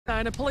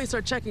And police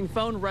are checking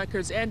phone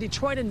records, and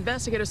Detroit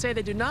investigators say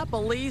they do not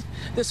believe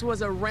this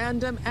was a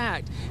random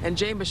act. And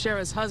Jane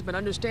Bashara's husband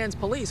understands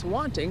police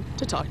wanting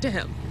to talk to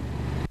him.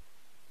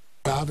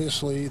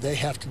 Obviously, they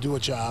have to do a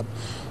job.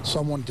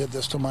 Someone did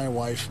this to my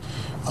wife.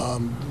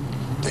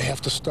 They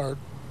have to start.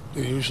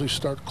 They usually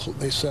start.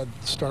 They said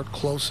start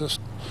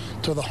closest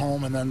to the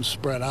home and then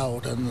spread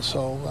out. And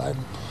so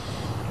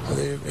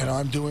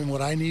I'm doing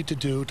what I need to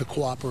do to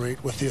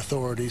cooperate with the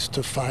authorities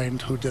to find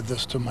who did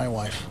this to my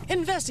wife.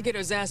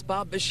 Investigators asked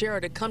Bob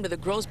Bashara to come to the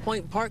Grosse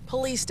Pointe Park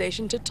police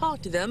station to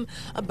talk to them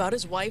about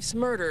his wife's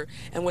murder,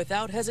 and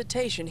without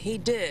hesitation he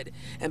did,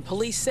 and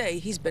police say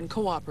he's been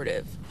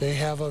cooperative. They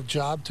have a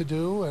job to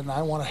do, and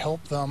I want to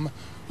help them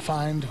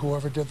find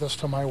whoever did this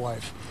to my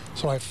wife.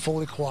 So I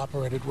fully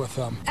cooperated with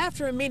them.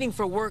 After a meeting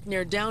for work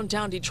near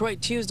downtown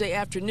Detroit Tuesday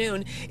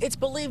afternoon, it's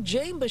believed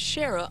Jane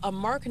Bashara, a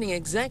marketing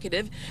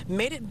executive,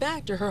 made it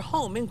back to her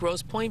home in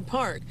Grosse Pointe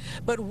Park.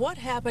 But what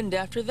happened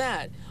after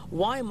that?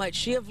 Why might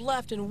she have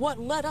left, and what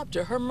led up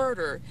to her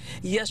murder?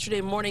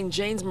 Yesterday morning,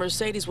 Jane's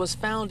Mercedes was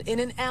found in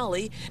an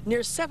alley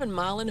near 7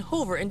 Mile and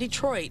Hoover in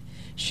Detroit.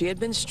 She had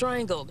been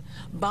strangled.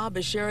 Bob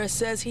Bashara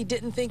says he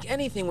didn't think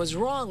anything was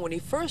wrong when he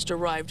first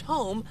arrived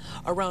home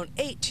around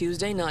 8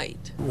 Tuesday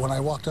night. When I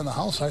walked in the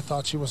house, I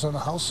thought she was in the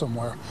house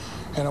somewhere.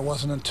 And it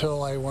wasn't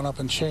until I went up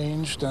and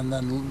changed and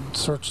then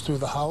searched through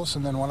the house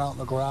and then went out in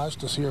the garage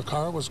to see her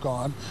car was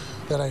gone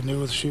that I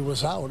knew she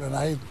was out. And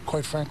I,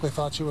 quite frankly,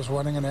 thought she was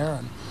running an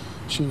errand.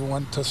 She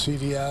went to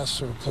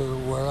CVS or to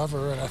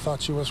wherever, and I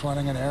thought she was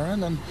running an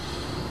errand. And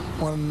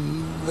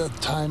when the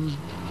time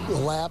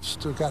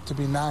elapsed, it got to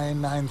be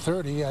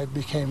 9:30, I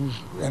became,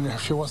 and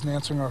if she wasn't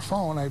answering her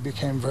phone, I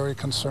became very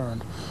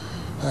concerned.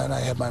 And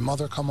I had my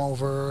mother come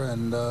over,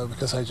 and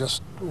because I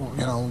just,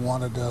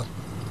 wanted to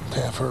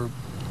have her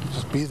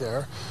just be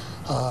there.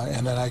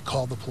 And then I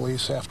called the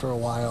police after a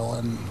while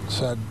and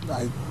said,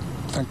 I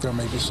think there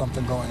may be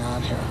something going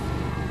on here.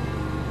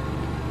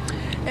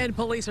 And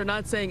police are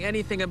not saying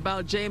anything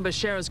about Jane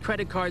Bashara's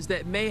credit cards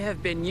that may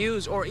have been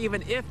used or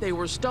even if they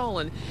were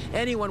stolen.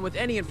 Anyone with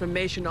any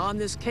information on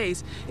this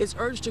case is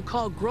urged to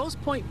call Grosse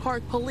Pointe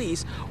Park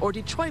Police or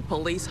Detroit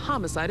Police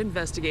homicide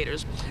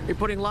investigators.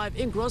 Reporting live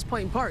in Grosse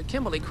Pointe Park,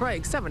 Kimberly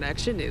Craig, 7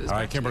 Action News. All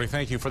right, Kimberly,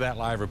 thank you for that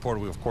live report.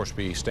 We'll, of course,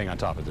 be staying on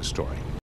top of this story.